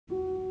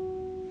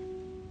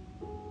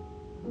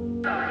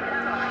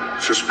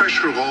The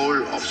special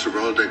role of the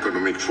World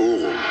Economic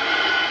Forum.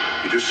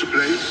 It is a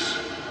place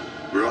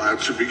where at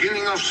the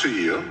beginning of the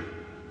year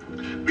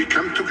we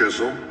come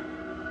together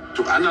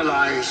to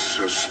analyze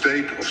the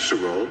state of the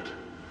world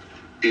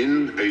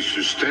in a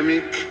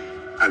systemic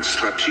and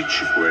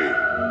strategic way.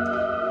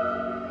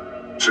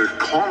 The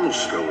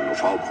cornerstone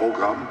of our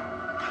program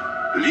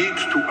lead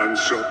to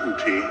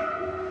uncertainty,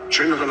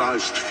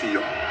 generalized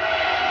fear,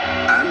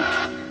 and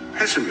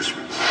pessimism.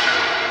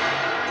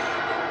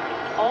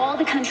 All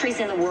the countries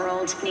in the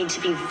world need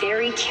to be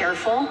very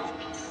careful.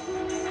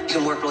 You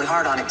can work really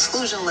hard on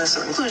exclusion lists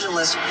or inclusion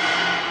lists.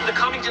 The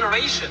coming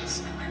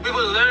generations, we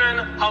will learn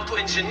how to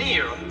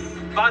engineer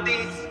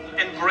bodies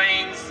and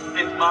brains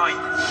and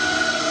minds.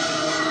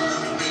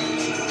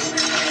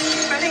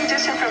 Spreading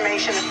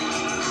disinformation.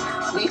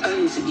 We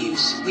owned the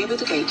news. We were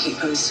the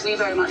gatekeepers. We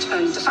very much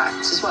owned the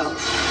facts as well.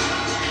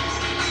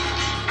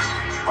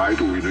 Why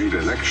do we need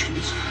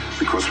elections?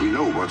 Because we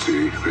know what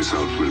the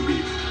result will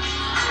be.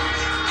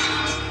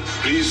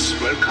 Please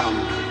welcome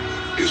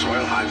His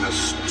Royal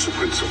Highness, the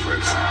Prince of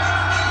Wales.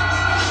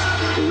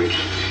 The rich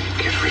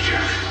get richer.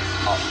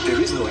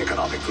 There is no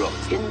economic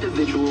growth.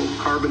 Individual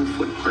carbon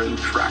footprint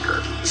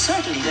tracker.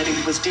 Certainly that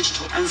it was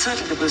digital, and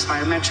certainly that it was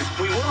biometric.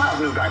 We will have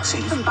new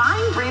vaccines.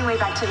 Combine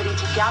brainwave activity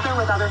together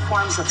with other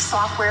forms of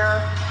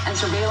software and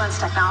surveillance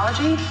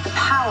technology, the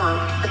power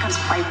becomes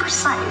quite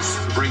precise.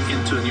 Bring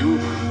into a new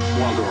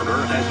world order,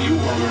 that new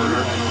world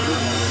order.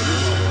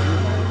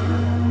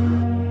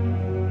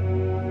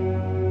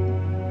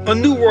 A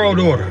new world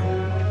order.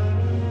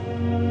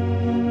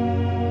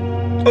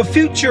 A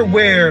future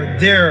where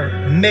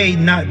there may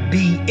not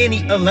be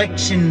any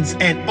elections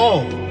at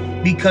all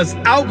because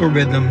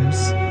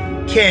algorithms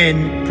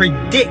can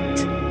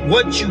predict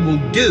what you will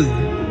do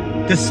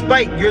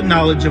despite your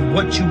knowledge of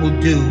what you will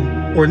do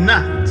or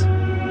not.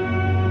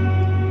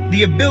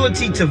 The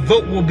ability to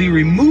vote will be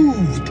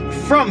removed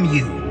from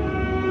you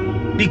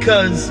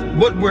because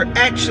what we're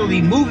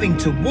actually moving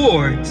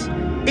towards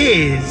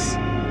is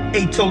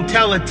a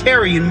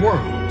totalitarian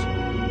world,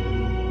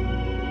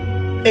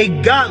 a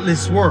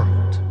godless world.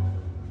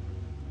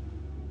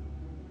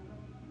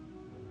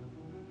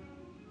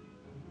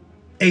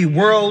 A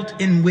world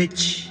in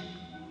which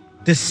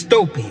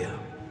dystopia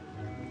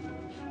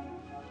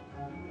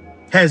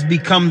has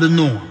become the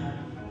norm.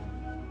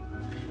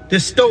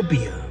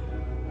 Dystopia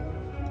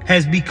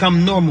has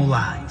become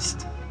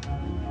normalized.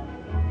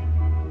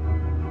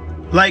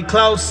 Like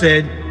Klaus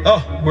said,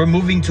 we're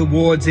moving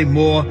towards a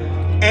more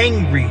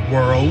angry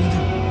world.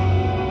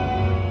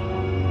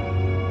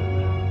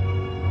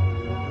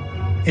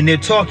 And they're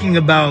talking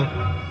about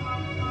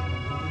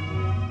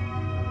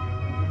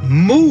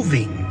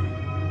moving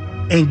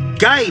and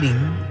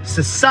guiding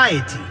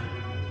society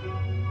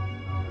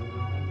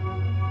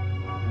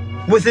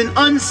with an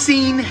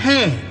unseen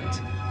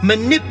hand,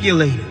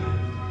 manipulating,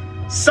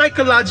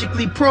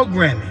 psychologically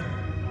programming.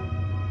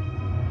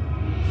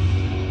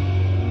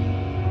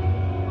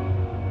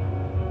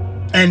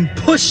 And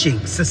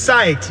pushing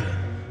society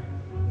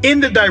in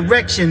the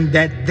direction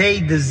that they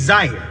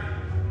desire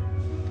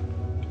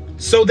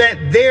so that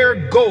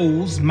their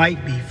goals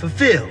might be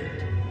fulfilled.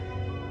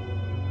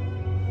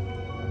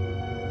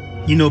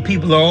 You know,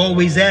 people are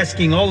always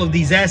asking all of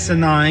these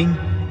asinine,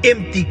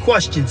 empty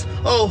questions.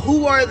 Oh,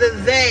 who are the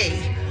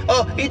they?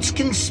 Oh, it's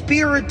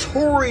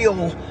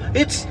conspiratorial.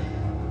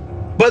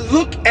 But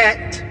look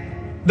at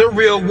the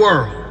real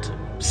world.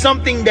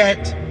 Something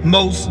that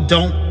most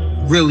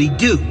don't really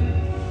do.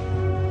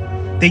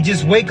 They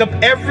just wake up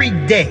every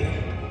day,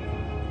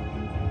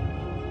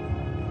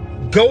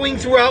 going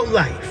throughout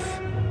life,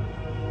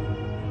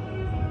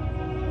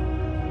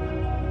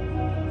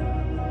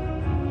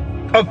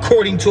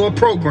 according to a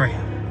program.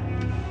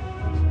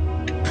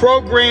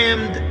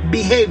 Programmed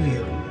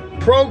behavior,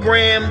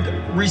 programmed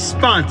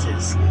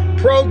responses,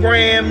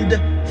 programmed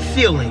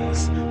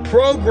feelings,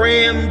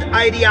 programmed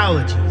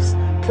ideologies,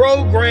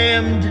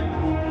 programmed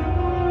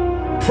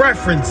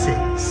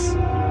preferences,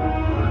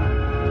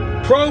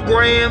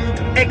 programmed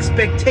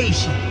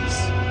expectations.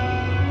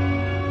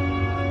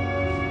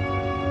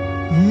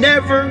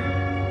 Never,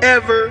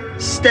 ever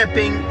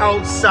stepping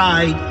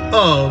outside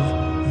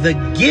of the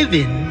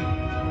given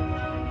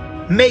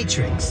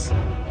matrix.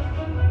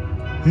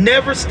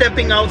 Never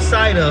stepping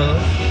outside of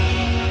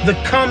the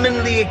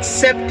commonly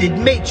accepted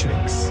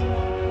matrix.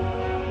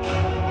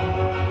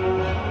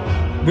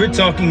 We're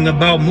talking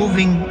about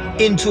moving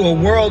into a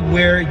world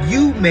where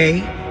you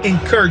may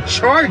incur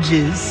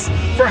charges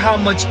for how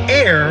much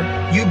air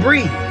you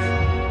breathe,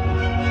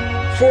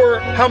 for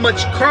how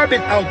much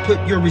carbon output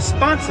you're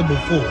responsible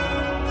for.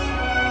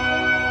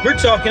 We're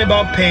talking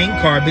about paying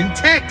carbon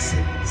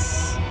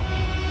taxes.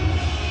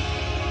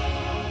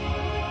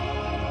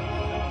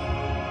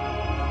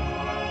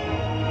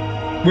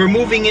 We're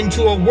moving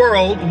into a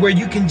world where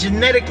you can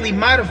genetically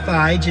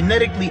modify,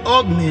 genetically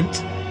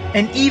augment,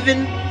 and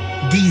even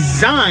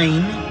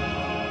design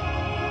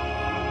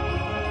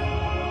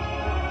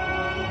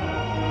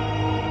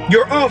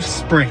your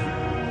offspring.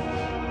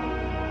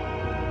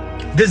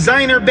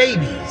 Designer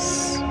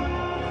babies.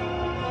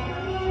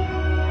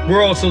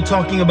 We're also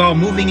talking about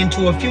moving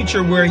into a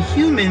future where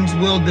humans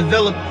will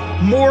develop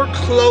more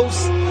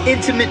close,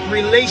 intimate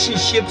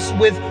relationships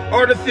with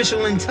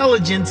artificial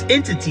intelligence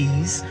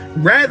entities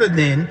rather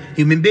than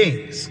human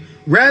beings,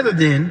 rather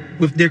than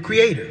with their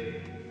creator.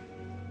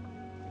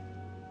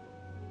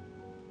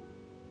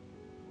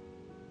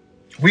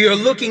 We are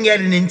looking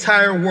at an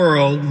entire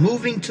world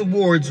moving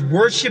towards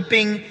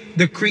worshiping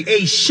the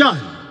creation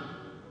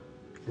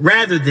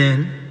rather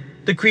than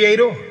the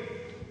creator.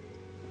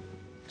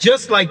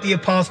 Just like the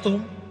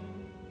apostle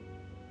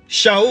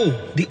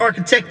Shaul, the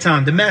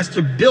architecton, the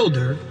master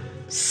builder,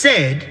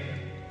 said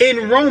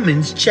in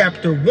Romans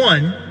chapter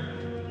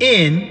 1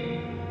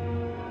 in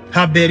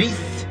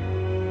Haberith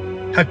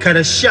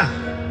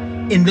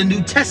HaKadashah in the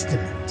New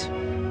Testament.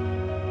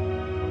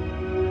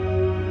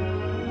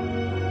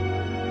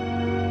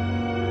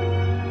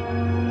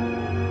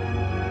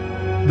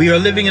 We are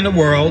living in a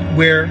world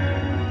where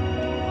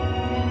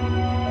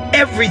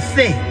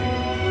everything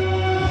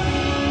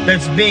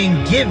that's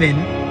being given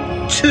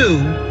to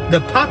the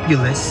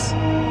populace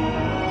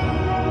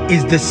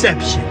is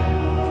deception,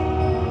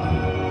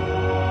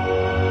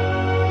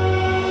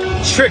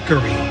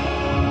 trickery,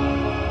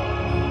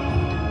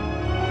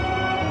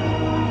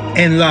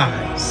 and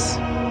lies.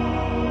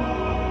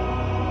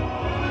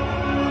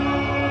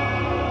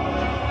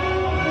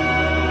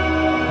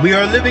 We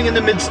are living in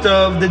the midst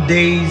of the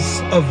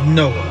days of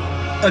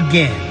Noah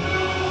again.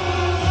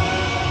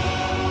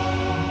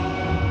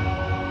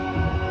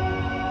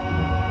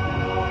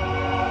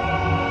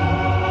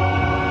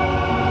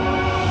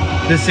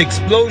 This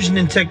explosion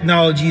in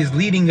technology is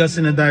leading us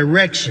in a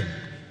direction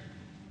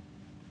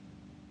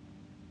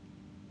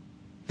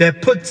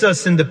that puts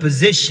us in the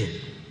position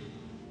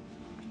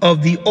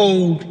of the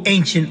old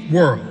ancient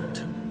world.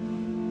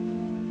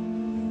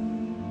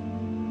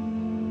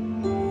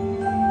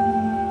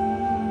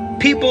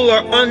 People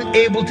are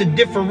unable to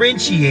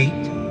differentiate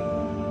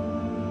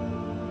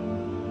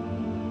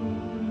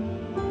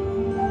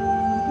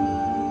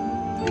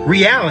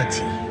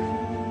reality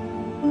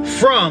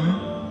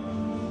from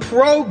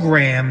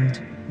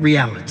programmed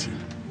reality.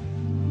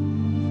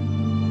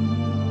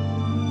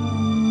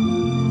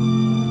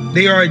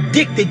 They are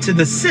addicted to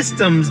the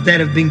systems that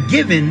have been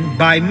given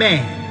by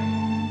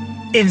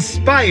man,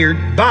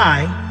 inspired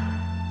by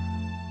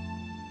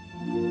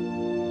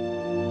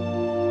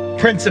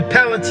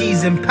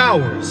principalities and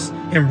powers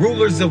and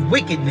rulers of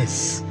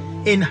wickedness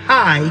in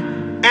high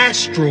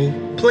astral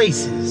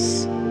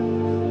places,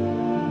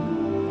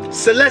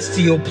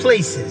 celestial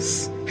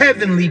places,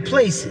 heavenly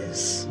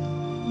places.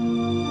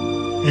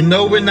 And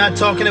no, we're not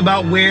talking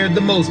about where the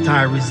Most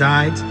High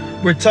resides.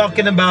 We're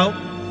talking about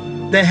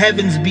the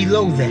heavens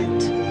below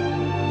that.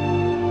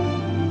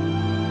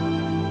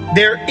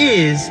 There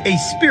is a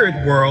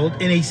spirit world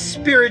and a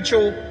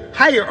spiritual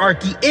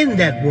hierarchy in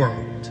that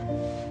world.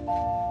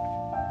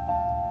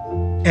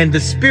 And the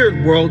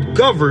spirit world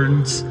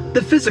governs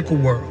the physical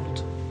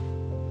world.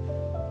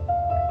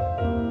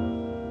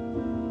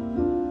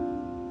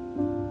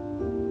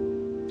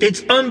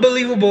 It's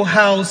unbelievable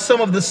how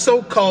some of the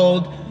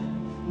so-called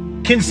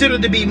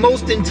considered to be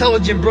most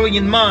intelligent,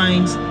 brilliant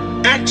minds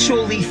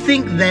actually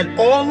think that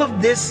all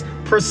of this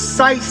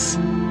precise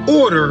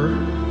order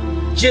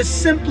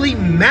just simply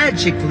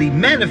magically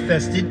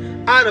manifested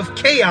out of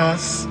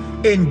chaos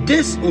and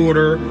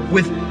disorder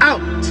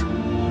without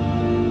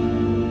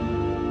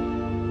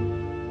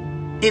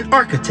an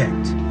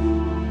architect,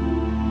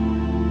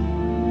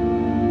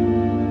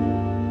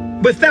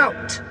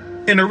 without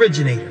an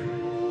originator.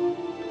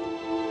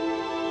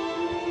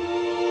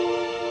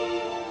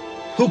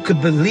 Who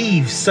could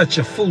believe such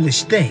a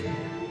foolish thing?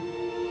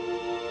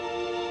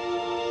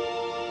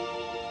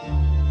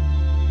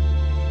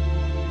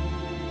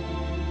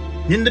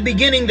 In the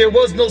beginning, there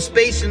was no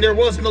space and there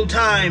was no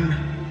time.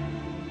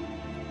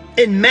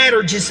 And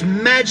matter just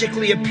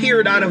magically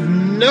appeared out of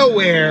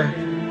nowhere.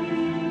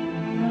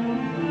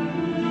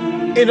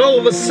 And all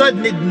of a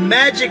sudden, it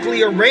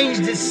magically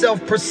arranged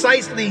itself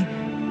precisely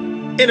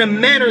in a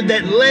manner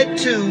that led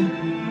to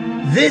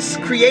this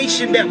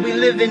creation that we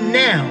live in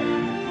now.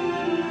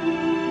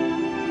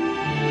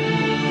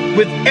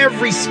 With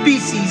every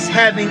species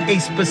having a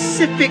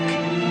specific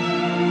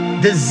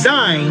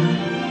design,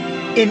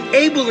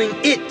 enabling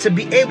it to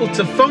be able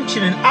to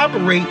function and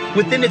operate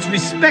within its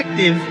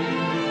respective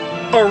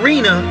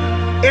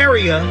arena,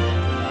 area,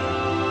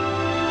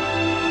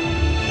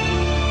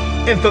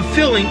 and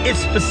fulfilling its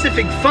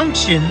specific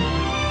function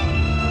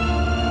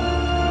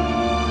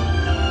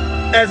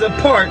as a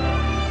part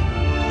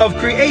of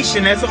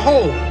creation as a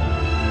whole.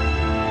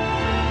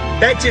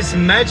 That just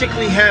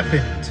magically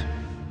happened.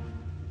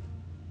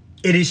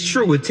 It is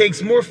true, it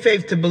takes more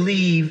faith to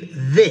believe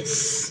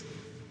this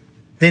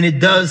than it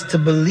does to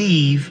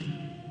believe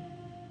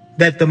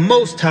that the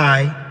Most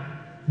High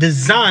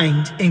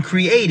designed and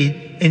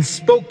created and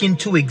spoke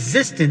into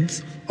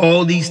existence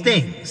all these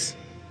things.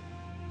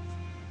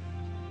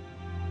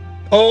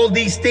 All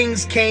these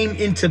things came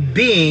into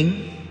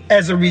being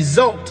as a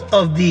result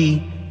of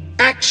the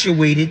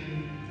actuated,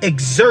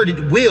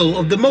 exerted will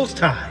of the Most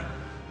High.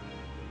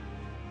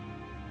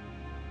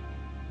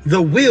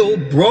 the will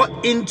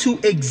brought into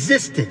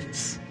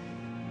existence,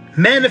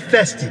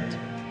 manifested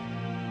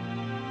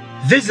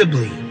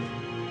visibly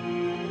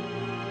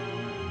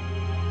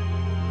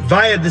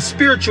via the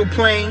spiritual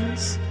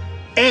planes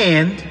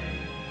and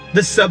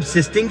the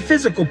subsisting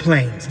physical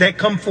planes that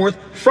come forth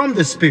from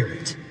the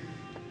spirit.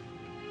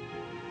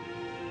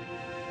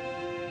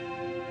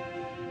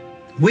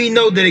 We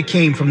know that it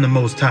came from the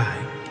Most High.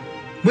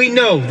 We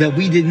know that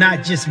we did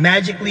not just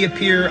magically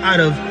appear out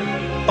of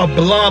a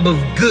blob of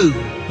goo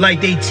like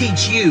they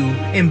teach you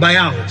in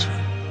biology.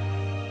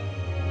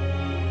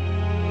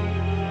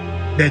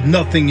 That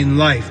nothing in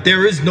life,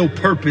 there is no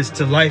purpose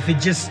to life, it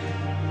just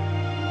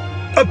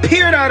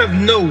appeared out of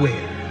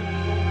nowhere.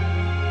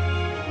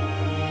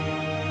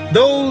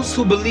 Those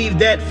who believe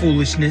that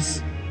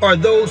foolishness are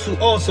those who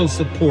also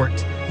support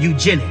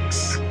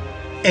eugenics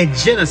and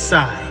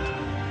genocide,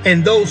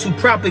 and those who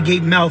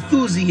propagate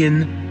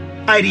Malthusian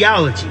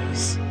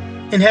ideologies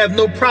and have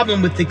no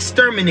problem with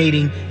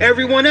exterminating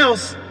everyone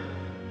else,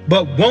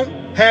 but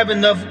won't have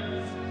enough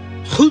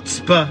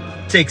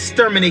chutzpah to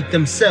exterminate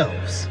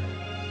themselves.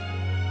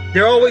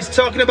 They're always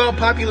talking about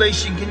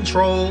population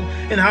control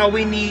and how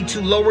we need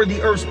to lower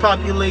the Earth's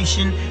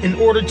population in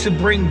order to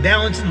bring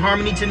balance and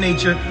harmony to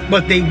nature,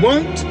 but they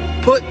won't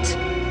put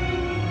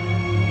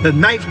the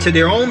knife to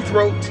their own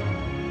throat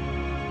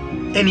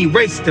and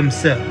erase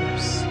themselves.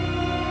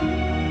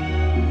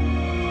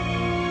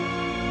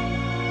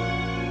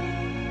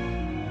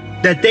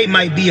 That they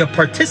might be a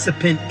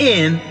participant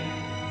in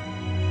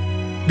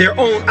their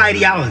own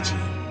ideology,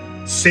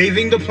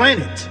 saving the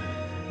planet,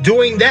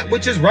 doing that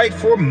which is right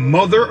for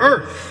Mother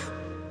Earth.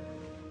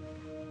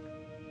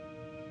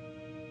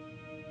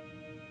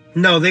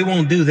 No, they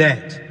won't do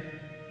that.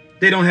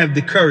 They don't have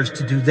the courage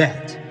to do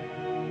that.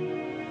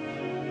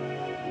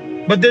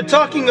 But they're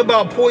talking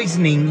about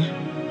poisoning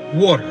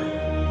water.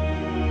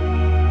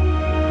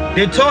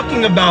 They're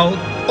talking about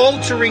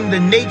altering the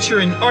nature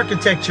and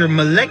architecture,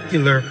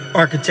 molecular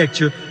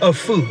architecture of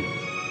food.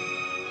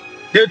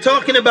 They're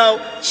talking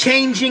about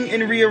changing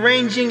and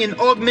rearranging and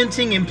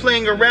augmenting and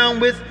playing around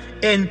with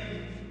and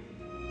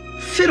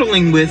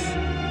fiddling with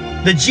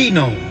the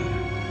genome.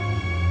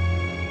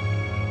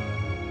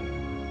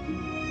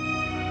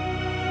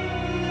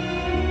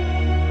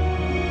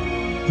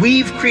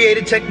 We've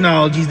created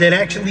technologies that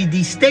actually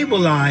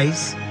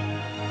destabilize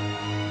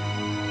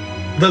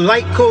the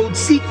light code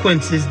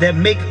sequences that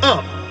make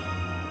up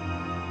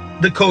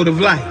the code of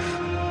life.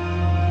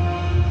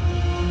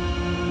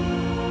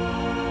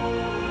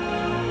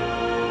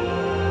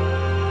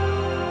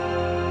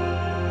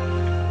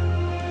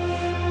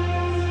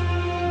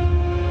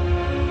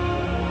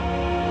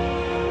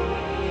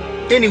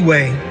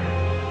 Anyway,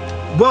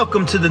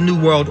 welcome to the New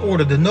World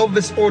Order, the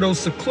Novus Ordo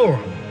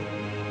Seclorum,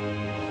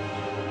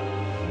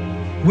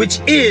 which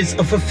is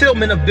a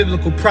fulfillment of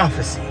biblical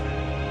prophecy.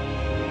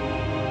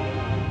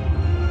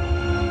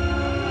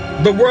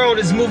 The world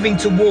is moving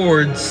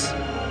towards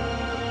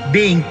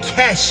being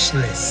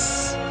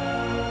cashless.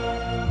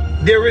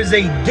 There is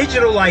a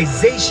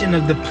digitalization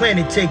of the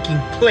planet taking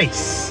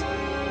place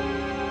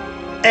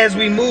as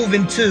we move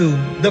into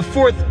the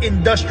fourth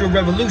industrial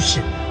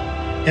revolution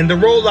and the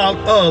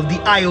rollout of the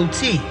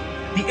IoT,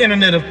 the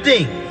Internet of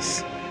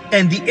Things,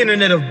 and the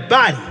Internet of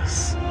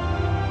Bodies,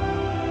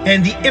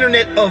 and the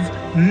Internet of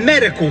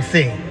Medical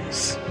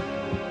Things.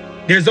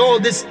 There's all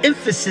this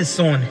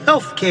emphasis on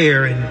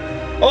healthcare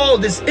and all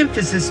this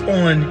emphasis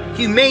on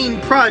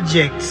humane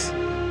projects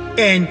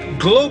and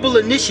global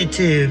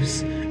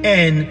initiatives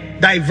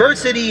and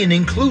diversity and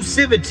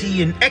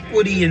inclusivity and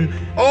equity and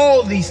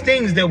all these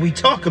things that we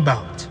talk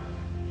about.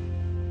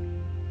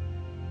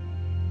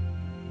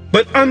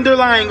 But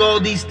underlying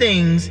all these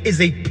things is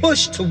a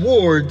push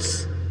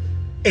towards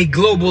a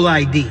global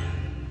ID.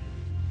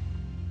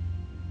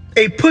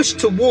 A push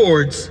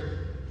towards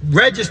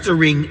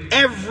registering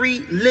every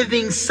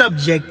living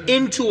subject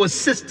into a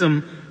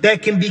system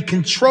that can be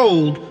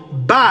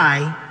controlled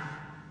by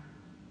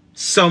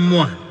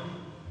someone.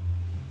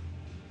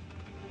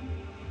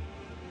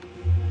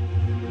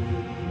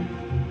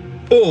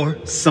 Or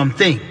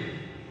something.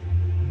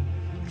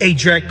 A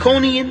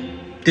draconian,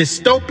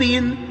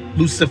 dystopian,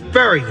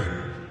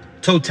 Luciferian,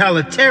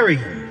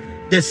 totalitarian,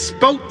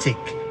 despotic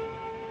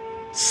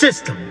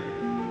system,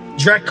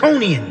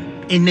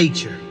 draconian in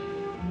nature.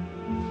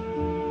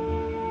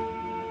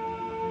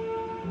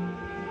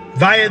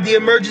 Via the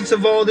emergence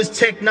of all this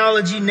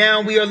technology,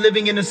 now we are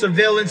living in a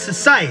surveillance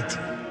society.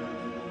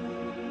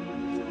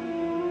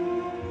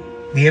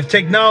 We have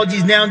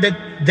technologies now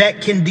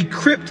that can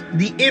decrypt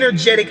the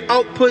energetic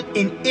output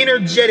and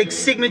energetic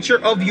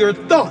signature of your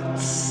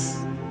thoughts.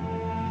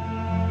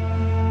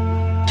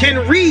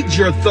 Can read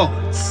your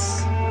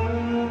thoughts,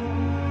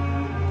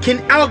 can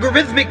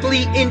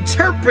algorithmically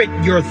interpret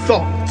your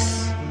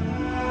thoughts.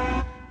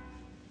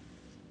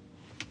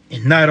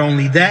 And not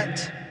only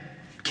that,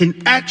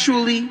 can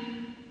actually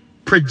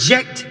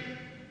project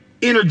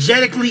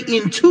energetically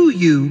into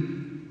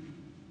you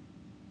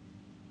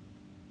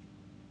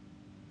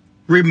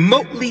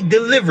remotely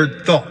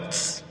delivered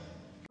thoughts.